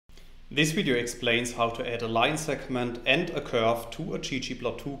This video explains how to add a line segment and a curve to a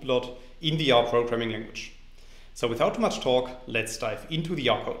ggplot2 plot in the R programming language. So without too much talk, let's dive into the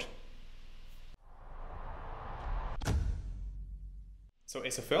R code. So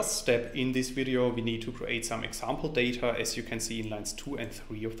as a first step in this video, we need to create some example data, as you can see in lines 2 and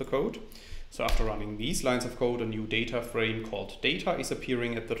 3 of the code. So after running these lines of code, a new data frame called data is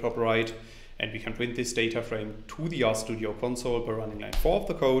appearing at the top right, and we can print this data frame to the RStudio console by running line 4 of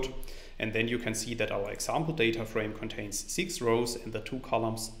the code. And then you can see that our example data frame contains 6 rows and the 2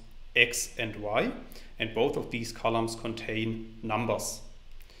 columns X and Y, and both of these columns contain numbers.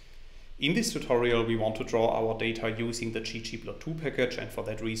 In this tutorial, we want to draw our data using the ggplot2 package, and for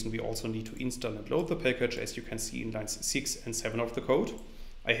that reason we also need to install and load the package, as you can see in lines 6 and 7 of the code.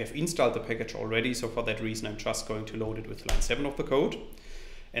 I have installed the package already, so for that reason I'm just going to load it with line 7 of the code.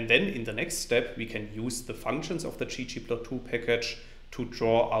 And then in the next step we can use the functions of the ggplot2 package to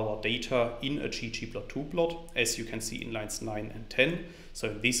draw our data in a ggplot2 plot, as you can see in lines 9 and 10. So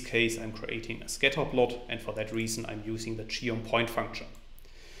in this case I'm creating a scatter plot, and for that reason I'm using the geom_point function.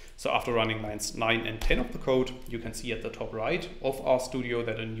 So after running lines 9 and 10 of the code, you can see at the top right of RStudio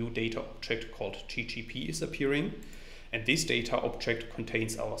that a new data object called ggp is appearing. And this data object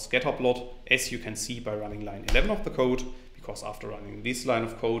contains our scatter plot, as you can see by running line 11 of the code, because after running this line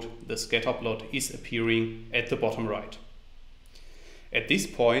of code, the scatter plot is appearing at the bottom right. At this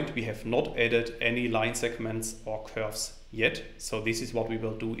point, we have not added any line segments or curves yet, so this is what we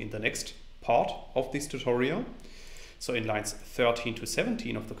will do in the next part of this tutorial. So in lines 13 to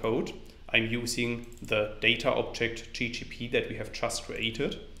 17 of the code, I'm using the data object ggp that we have just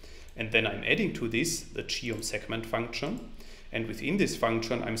created, and then I'm adding to this the geom_segment function. And within this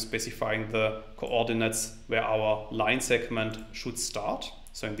function, I'm specifying the coordinates where our line segment should start.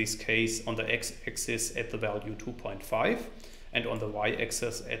 So in this case, on the x-axis at the value 2.5 and on the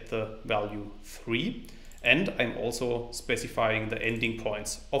y-axis at the value 3. And I'm also specifying the ending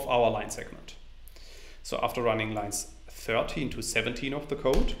points of our line segment. So after running lines 13 to 17 of the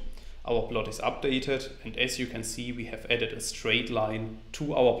code, our plot is updated, and as you can see, we have added a straight line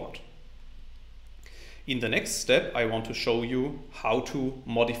to our plot. In the next step, I want to show you how to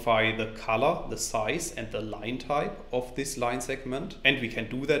modify the color, the size and the line type of this line segment. And we can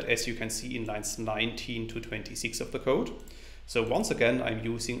do that, as you can see in lines 19 to 26 of the code. So once again, I'm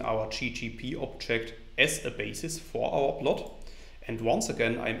using our ggp object as a basis for our plot. And once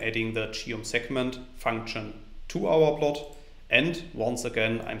again, I'm adding the geom_segment function to our plot. And once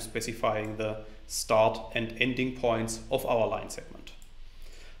again, I'm specifying the start and ending points of our line segment.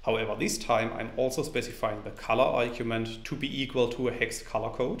 However, this time I'm also specifying the color argument to be equal to a hex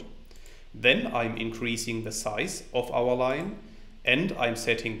color code. Then I'm increasing the size of our line, and I'm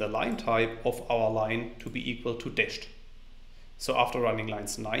setting the line type of our line to be equal to dashed. So after running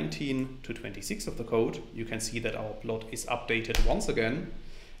lines 19 to 26 of the code, you can see that our plot is updated once again,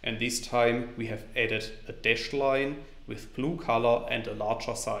 and this time we have added a dashed line with blue color and a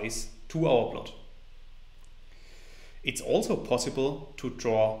larger size to our plot. It's also possible to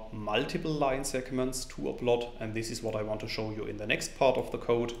draw multiple line segments to a plot, and this is what I want to show you in the next part of the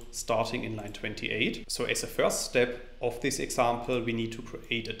code, starting in line 28. So as a first step of this example, we need to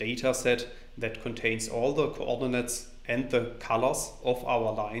create a data set that contains all the coordinates and the colors of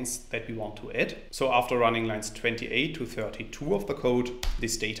our lines that we want to add. So after running lines 28 to 32 of the code,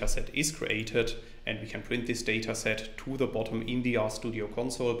 this data set is created, and we can print this data set to the bottom in the RStudio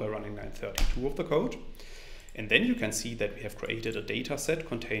console by running line 32 of the code. And then you can see that we have created a data set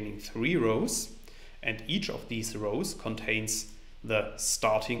containing 3 rows, and each of these rows contains the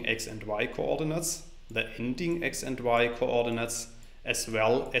starting x and y coordinates, the ending x and y coordinates, as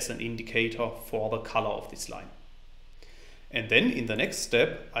well as an indicator for the color of this line. And then in the next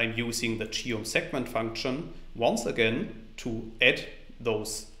step, I'm using the geom_segment function once again to add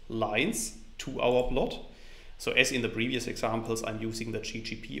those lines to our plot. So as in the previous examples, I'm using the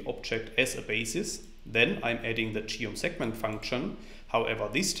ggp object as a basis. Then I'm adding the geom_segment function. However,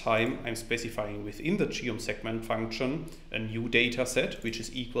 this time I'm specifying within the geom_segment function a new data set, which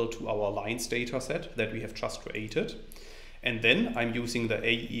is equal to our lines data set that we have just created. And then I'm using the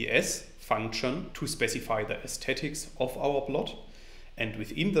AES function to specify the aesthetics of our plot. And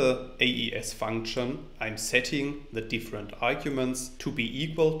within the AES function, I'm setting the different arguments to be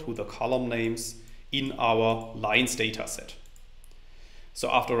equal to the column names in our lines data set.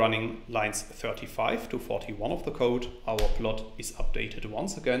 So after running lines 35 to 41 of the code, our plot is updated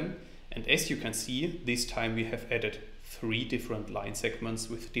once again. And as you can see, this time we have added 3 different line segments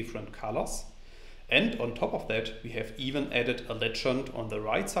with different colors. And on top of that, we have even added a legend on the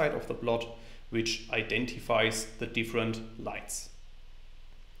right side of the plot, which identifies the different lines.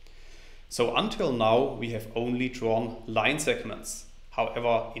 So until now we have only drawn line segments.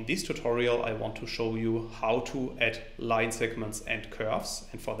 However, in this tutorial I want to show you how to add line segments and curves,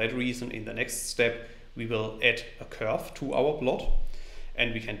 and for that reason in the next step we will add a curve to our plot,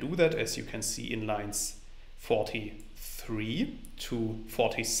 and we can do that as you can see in lines 43 to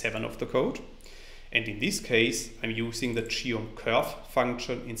 47 of the code. And in this case I'm using the geom_curve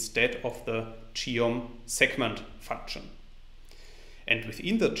function instead of the geom_segment function. And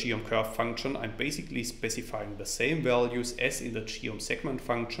within the geom_curve function, I'm basically specifying the same values as in the geom_segment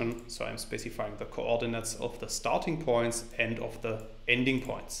function. So I'm specifying the coordinates of the starting points and of the ending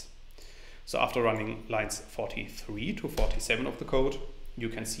points. So after running lines 43 to 47 of the code, you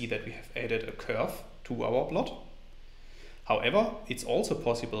can see that we have added a curve to our plot. However, it's also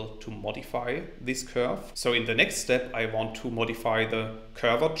possible to modify this curve. So in the next step, I want to modify the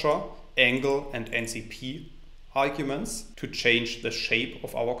curvature, angle, and NCP arguments to change the shape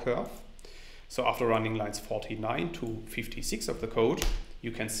of our curve. So after running lines 49 to 56 of the code,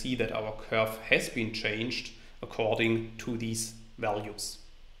 you can see that our curve has been changed according to these values.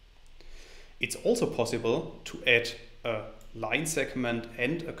 It's also possible to add a line segment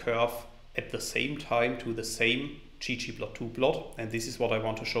and a curve at the same time to the same ggplot2 plot, and this is what I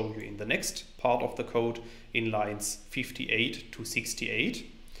want to show you in the next part of the code in lines 58 to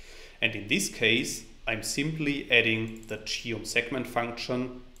 68. And in this case, I'm simply adding the geom_segment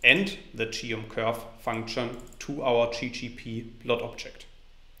function and the geom_curve function to our ggplot object.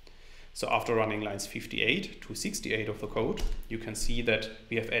 So after running lines 58 to 68 of the code, you can see that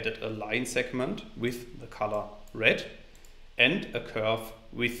we have added a line segment with the color red and a curve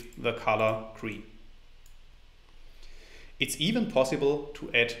with the color green. It's even possible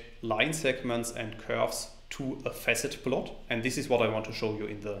to add line segments and curves to a facet plot, and this is what I want to show you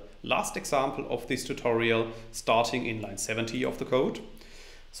in the last example of this tutorial, starting in line 70 of the code.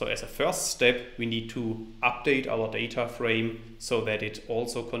 So as a first step, we need to update our data frame so that it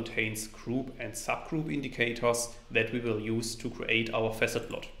also contains group and subgroup indicators that we will use to create our facet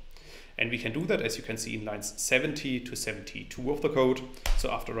plot. And we can do that, as you can see, in lines 70 to 72 of the code. So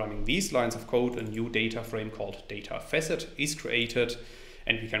after running these lines of code, a new data frame called data facet is created,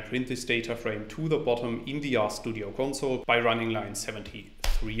 and we can print this data frame to the bottom in the RStudio console by running line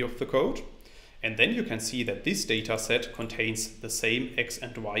 73 of the code. And then you can see that this data set contains the same X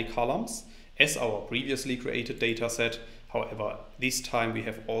and Y columns as our previously created data set. However, this time we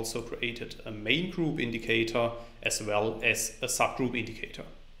have also created a main group indicator as well as a subgroup indicator.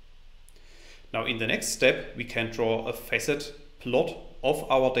 Now in the next step, we can draw a facet plot of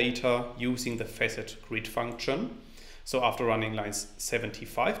our data using the facet grid function. So after running lines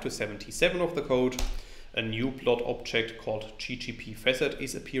 75 to 77 of the code, a new plot object called ggpfacet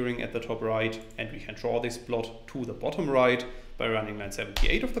is appearing at the top right, and we can draw this plot to the bottom right by running line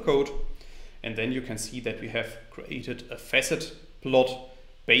 78 of the code. And then you can see that we have created a facet plot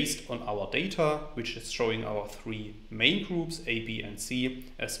based on our data, which is showing our three main groups A, B, and C,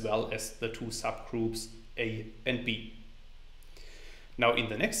 as well as the two subgroups A and B. Now in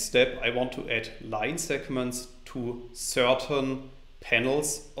the next step, I want to add line segments to certain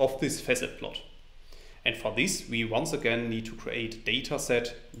panels of this facet plot. And for this, we once again need to create a data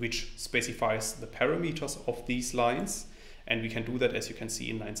set which specifies the parameters of these lines. And we can do that, as you can see,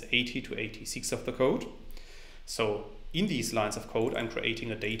 in lines 80 to 86 of the code. So in these lines of code, I'm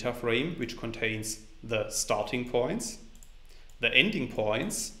creating a data frame which contains the starting points, the ending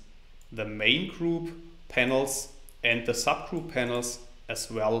points, the main group panels, and the subgroup panels,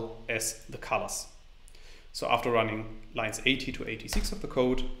 as well as the colors. So after running lines 80 to 86 of the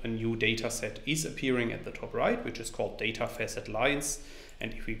code, a new data set is appearing at the top right, which is called data facet lines.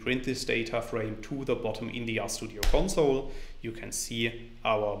 And if we print this data frame to the bottom in the RStudio console, you can see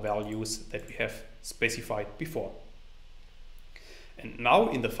our values that we have specified before. And now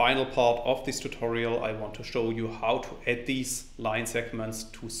in the final part of this tutorial, I want to show you how to add these line segments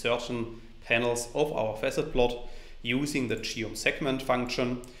to certain panels of our facet plot using the geom_segment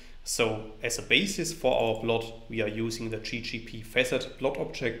function. So as a basis for our plot, we are using the ggpfacet plot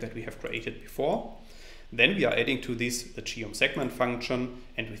object that we have created before. Then we are adding to this the geom_segment function,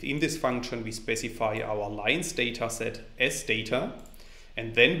 and within this function we specify our lines data set as data.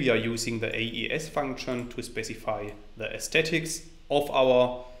 And then we are using the AES function to specify the aesthetics of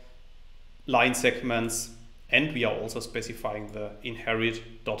our line segments, and we are also specifying the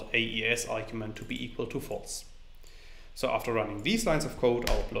inherit.aes argument to be equal to false. So after running these lines of code,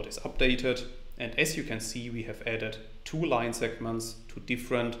 our plot is updated, and as you can see, we have added two line segments to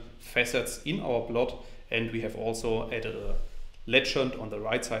different facets in our plot, and we have also added a legend on the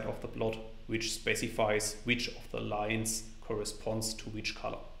right side of the plot which specifies which of the lines corresponds to which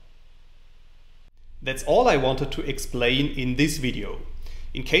color. That's all I wanted to explain in this video.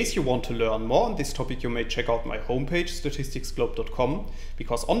 In case you want to learn more on this topic, you may check out my homepage statisticsglobe.com,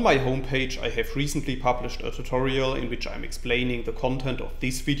 because on my homepage I have recently published a tutorial in which I'm explaining the content of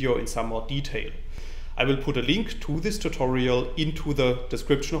this video in some more detail. I will put a link to this tutorial into the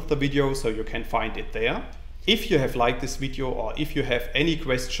description of the video so you can find it there. If you have liked this video or if you have any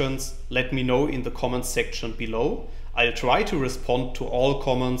questions, let me know in the comments section below. I'll try to respond to all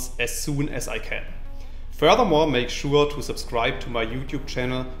comments as soon as I can. Furthermore, make sure to subscribe to my YouTube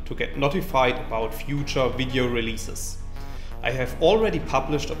channel to get notified about future video releases. I have already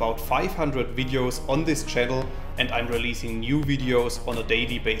published about 500 videos on this channel and I'm releasing new videos on a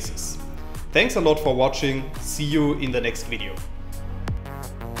daily basis. Thanks a lot for watching. See you in the next video.